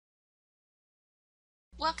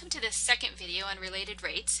Welcome to this second video on related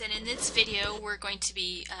rates, and in this video we're going to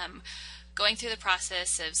be going through the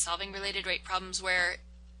process of solving related rate problems where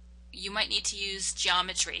you might need to use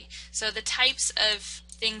geometry. So the types of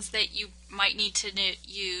things that you might need to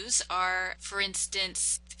use are, for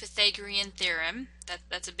instance, the Pythagorean Theorem.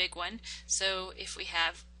 That's a big one. So if we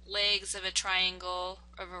have legs of a triangle,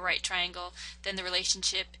 of a right triangle, then the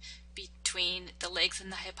relationship between the legs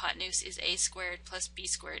and the hypotenuse is a squared plus b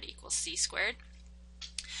squared equals c squared.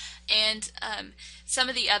 And some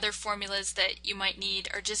of the other formulas that you might need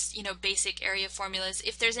are just, basic area formulas.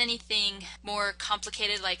 If there's anything more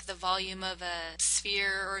complicated, like the volume of a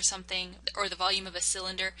sphere or something, or the volume of a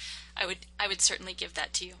cylinder, I would certainly give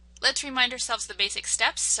that to you. Let's remind ourselves the basic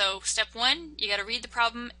steps. So step one, you got to read the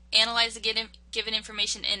problem, analyze the given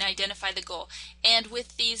information, and identify the goal. And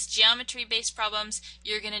with these geometry-based problems,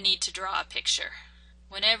 you're going to need to draw a picture.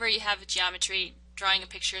 Whenever you have a geometry, drawing a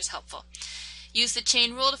picture is helpful. Use the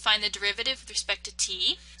chain rule to find the derivative with respect to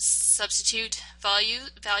t, substitute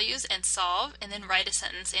values and solve, and then write a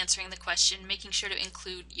sentence answering the question, making sure to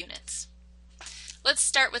include units. Let's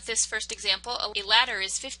start with this first example. A ladder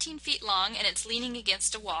is 15 feet long and it's leaning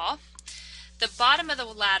against a wall. The bottom of the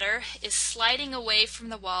ladder is sliding away from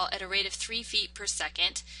the wall at a rate of 3 feet per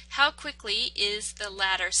second. How quickly is the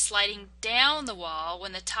ladder sliding down the wall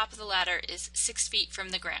when the top of the ladder is 6 feet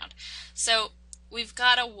from the ground? So we've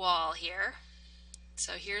got a wall here.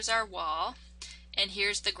 So here's our wall, and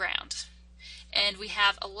here's the ground. And we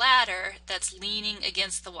have a ladder that's leaning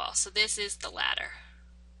against the wall. So this is the ladder.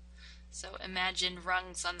 So imagine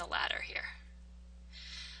rungs on the ladder here.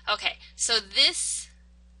 Okay, so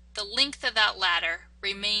the length of that ladder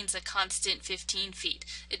remains a constant 15 feet.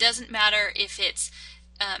 It doesn't matter if it's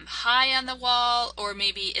high on the wall or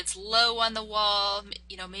maybe it's low on the wall.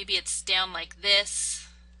 Maybe it's down like this,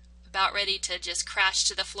 about ready to just crash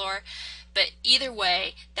to the floor. But either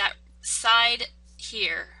way, that side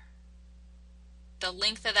here, the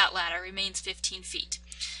length of that ladder remains 15 feet.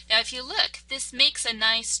 Now if you look, this makes a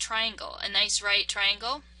nice triangle, a nice right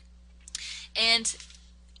triangle. And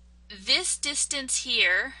this distance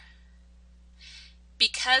here,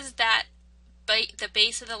 because the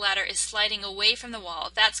base of the ladder is sliding away from the wall,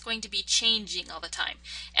 that's going to be changing all the time.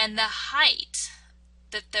 And the height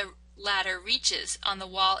that the ladder reaches on the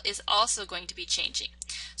wall is also going to be changing.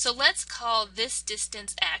 So let's call this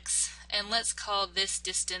distance x and let's call this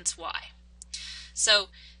distance y. So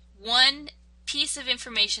one piece of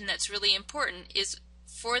information that's really important is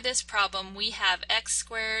for this problem we have x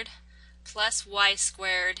squared plus y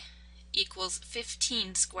squared equals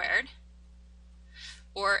 15 squared,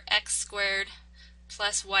 or x squared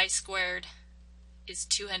plus y squared is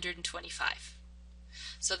 225.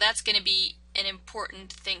 So that's going to be an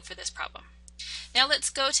important thing for this problem. Now let's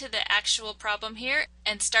go to the actual problem here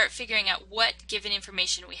and start figuring out what given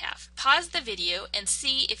information we have. Pause the video and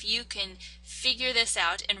see if you can figure this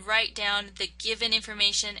out and write down the given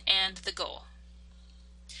information and the goal.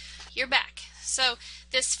 You're back. So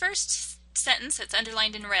this first sentence that's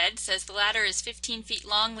underlined in red says the ladder is 15 feet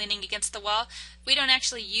long leaning against the wall. We don't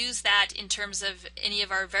actually use that in terms of any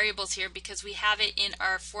of our variables here because we have it in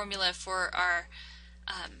our formula for our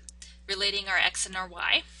relating our x and our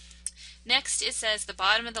y. Next it says the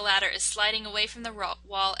bottom of the ladder is sliding away from the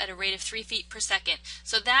wall at a rate of 3 feet per second.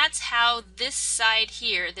 So that's how this side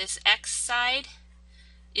here, this x side,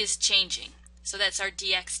 is changing. So that's our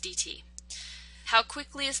dx dt. How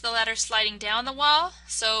quickly is the ladder sliding down the wall?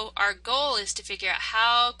 So our goal is to figure out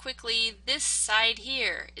how quickly this side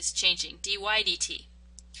here is changing, dy dt.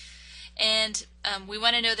 And we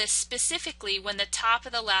want to know this specifically when the top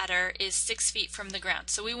of the ladder is 6 feet from the ground.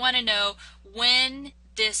 So we want to know when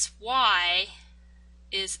this y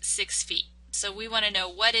is 6 feet. So we want to know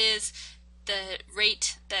what is the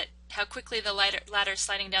rate how quickly the ladder is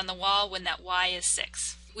sliding down the wall when that y is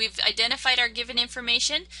 6. We've identified our given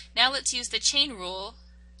information. Now let's use the chain rule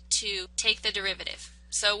to take the derivative.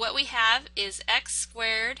 So what we have is x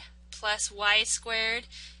squared plus y squared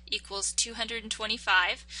equals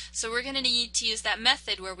 225. So we're going to need to use that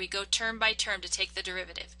method where we go term by term to take the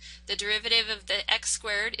derivative. The derivative of the x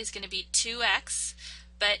squared is going to be 2x,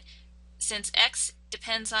 but since x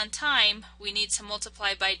depends on time, we need to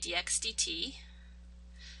multiply by dx dt,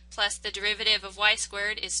 plus the derivative of y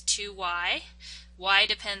squared is 2y. Y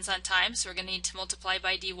depends on time, so we're going to need to multiply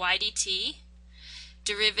by dy dt.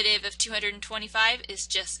 Derivative of 225 is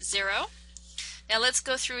just 0. Now let's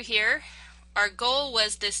go through here. Our goal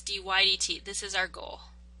was this dy dt. This is our goal.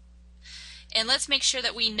 And let's make sure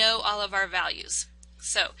that we know all of our values.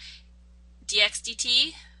 So dx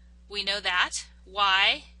dt, we know that.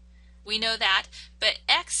 Y, we know that. But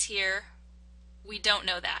x here, we don't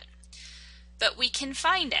know that. But we can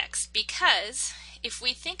find x because if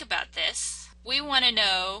we think about this, we want to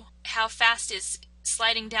know how fast is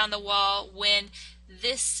sliding down the wall when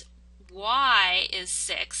this y is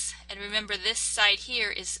 6, and remember this side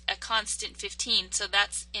here is a constant 15, so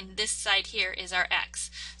that's in this side here is our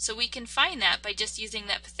x. So we can find that by just using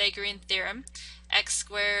that Pythagorean theorem. X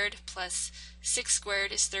squared plus 6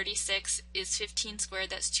 squared is 36, is 15 squared,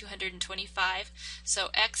 that's 225. So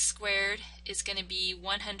x squared is going to be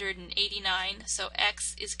 189, so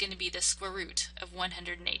x is going to be the square root of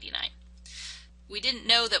 189. We didn't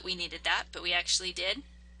know that we needed that, but we actually did.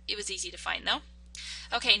 It was easy to find though.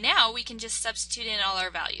 Okay, now we can just substitute in all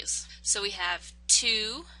our values. So we have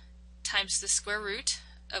 2 times the square root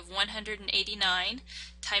of 189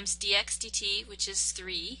 times dx dt, which is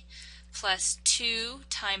 3, plus 2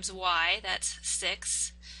 times y, that's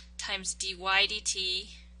 6, times dy dt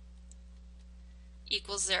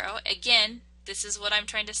equals 0. Again, this is what I'm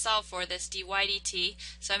trying to solve for, this dy dt,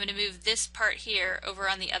 so I'm going to move this part here over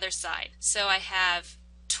on the other side. So I have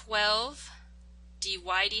 12 dy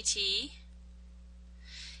dt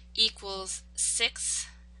equals 6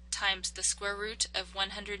 times the square root of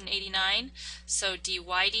 189, so dy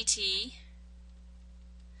dt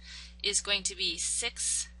is going to be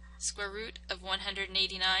 6 square root of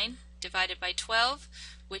 189 divided by 12,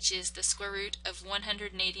 which is the square root of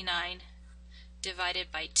 189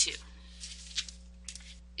 divided by 2.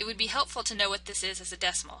 It would be helpful to know what this is as a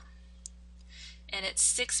decimal, and it's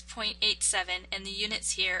 6.87, and the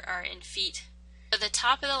units here are in feet. So the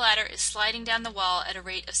top of the ladder is sliding down the wall at a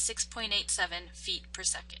rate of 6.87 feet per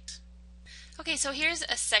second. Okay, so here's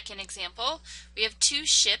a second example. We have 2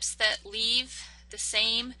 ships that leave the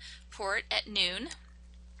same port at noon.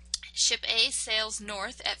 Ship A sails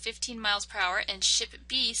north at 15 miles per hour and ship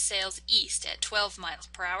B sails east at 12 miles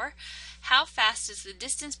per hour. How fast is the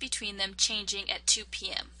distance between them changing at 2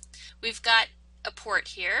 p.m.? We've got a port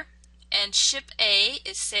here, and ship A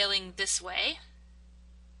is sailing this way,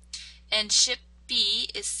 and ship B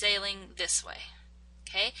is sailing this way.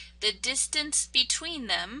 Okay, the distance between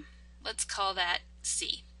them, let's call that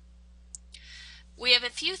C. We have a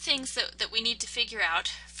few things that we need to figure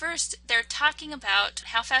out. First, they're talking about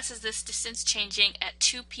how fast is this distance changing at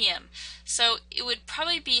 2 p.m. So it would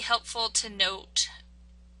probably be helpful to note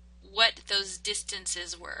what those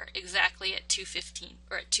distances were exactly at 2:15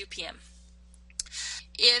 or at 2 p.m.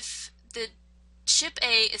 If the ship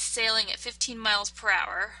A is sailing at 15 miles per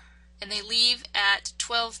hour and they leave at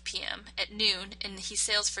 12 p.m. at noon and he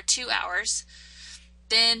sails for 2 hours,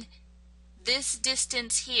 then this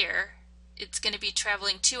distance here, it's going to be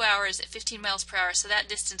traveling 2 hours at 15 miles per hour, so that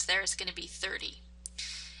distance there is going to be 30.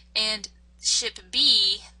 And ship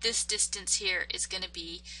B, this distance here is going to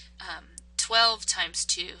be 12 times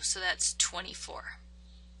 2, so that's 24.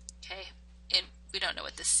 Okay, and we don't know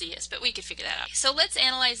what the C is, but we could figure that out. So let's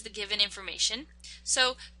analyze the given information.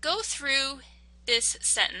 So go through this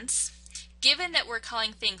sentence, given that we're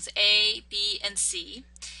calling things A, B, and C,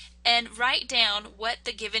 and write down what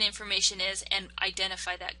the given information is and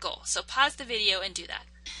identify that goal. So pause the video and do that.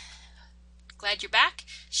 Glad you're back.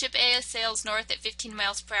 Ship A sails north at 15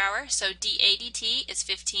 miles per hour, so dA dt is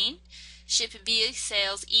 15. Ship B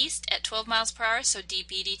sails east at 12 miles per hour, so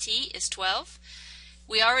dB dt is 12.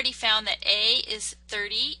 We already found that A is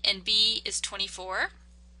 30 and B is 24.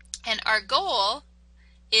 And our goal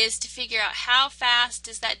is to figure out how fast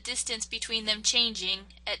is that distance between them changing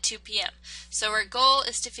at 2 p.m. So our goal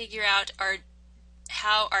is to figure out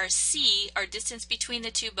how our C, our distance between the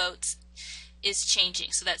two boats, is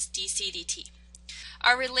changing. So that's dc dt.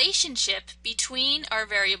 Our relationship between our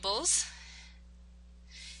variables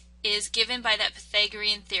is given by that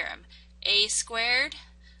Pythagorean theorem. A squared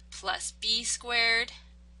plus B squared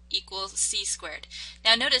equals C squared.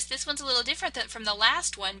 Now notice this one's a little different from the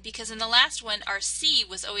last one, because in the last one our C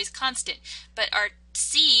was always constant, but our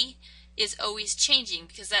C is always changing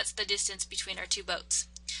because that's the distance between our two boats.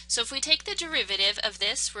 So if we take the derivative of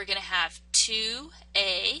this, we're going to have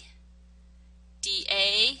 2A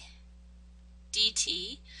dA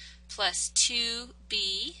dt plus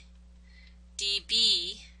 2B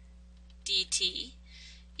dB dt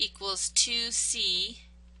equals 2C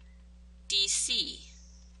dC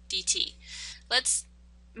dt. Let's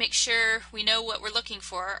make sure we know what we're looking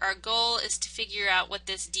for. Our goal is to figure out what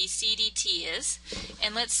this dC dt is,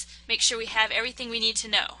 and let's make sure we have everything we need to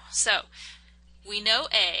know. So we know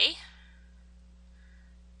A,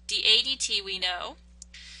 dA dt we know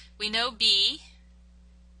B,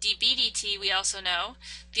 dB dt we also know.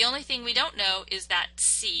 The only thing we don't know is that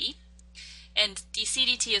C, and dC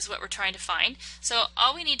dt is what we're trying to find. So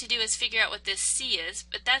all we need to do is figure out what this C is,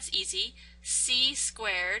 but that's easy. C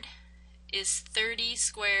squared is 30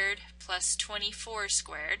 squared plus 24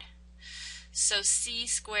 squared. So c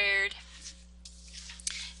squared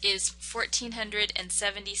is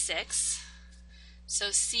 1476.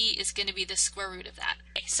 So c is going to be the square root of that.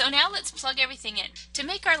 Okay, so now let's plug everything in. To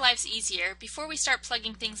make our lives easier, before we start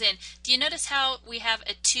plugging things in, do you notice how we have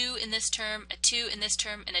a 2 in this term, a 2 in this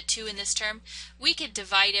term, and a 2 in this term? We could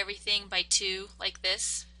divide everything by 2 like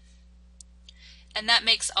this, and that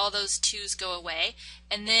makes all those 2's go away.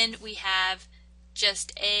 And then we have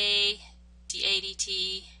just a dA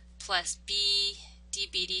dt plus b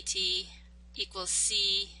dB dt equals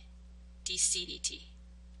c dC dt.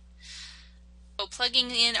 So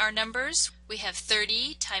plugging in our numbers, we have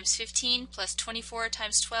 30 times 15 plus 24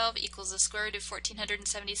 times 12 equals the square root of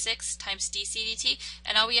 1476 times dC dt,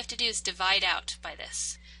 and all we have to do is divide out by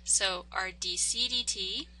this. So our dC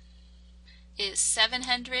dt is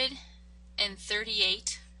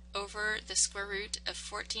 738 over the square root of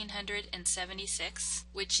 1476,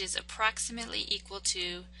 which is approximately equal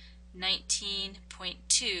to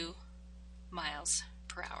 19.2 miles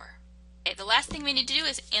per hour. Okay, the last thing we need to do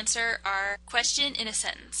is answer our question in a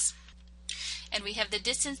sentence. And we have the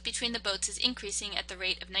distance between the boats is increasing at the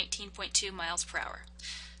rate of 19.2 miles per hour.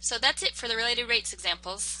 So that's it for the related rates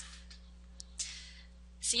examples.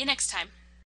 See you next time.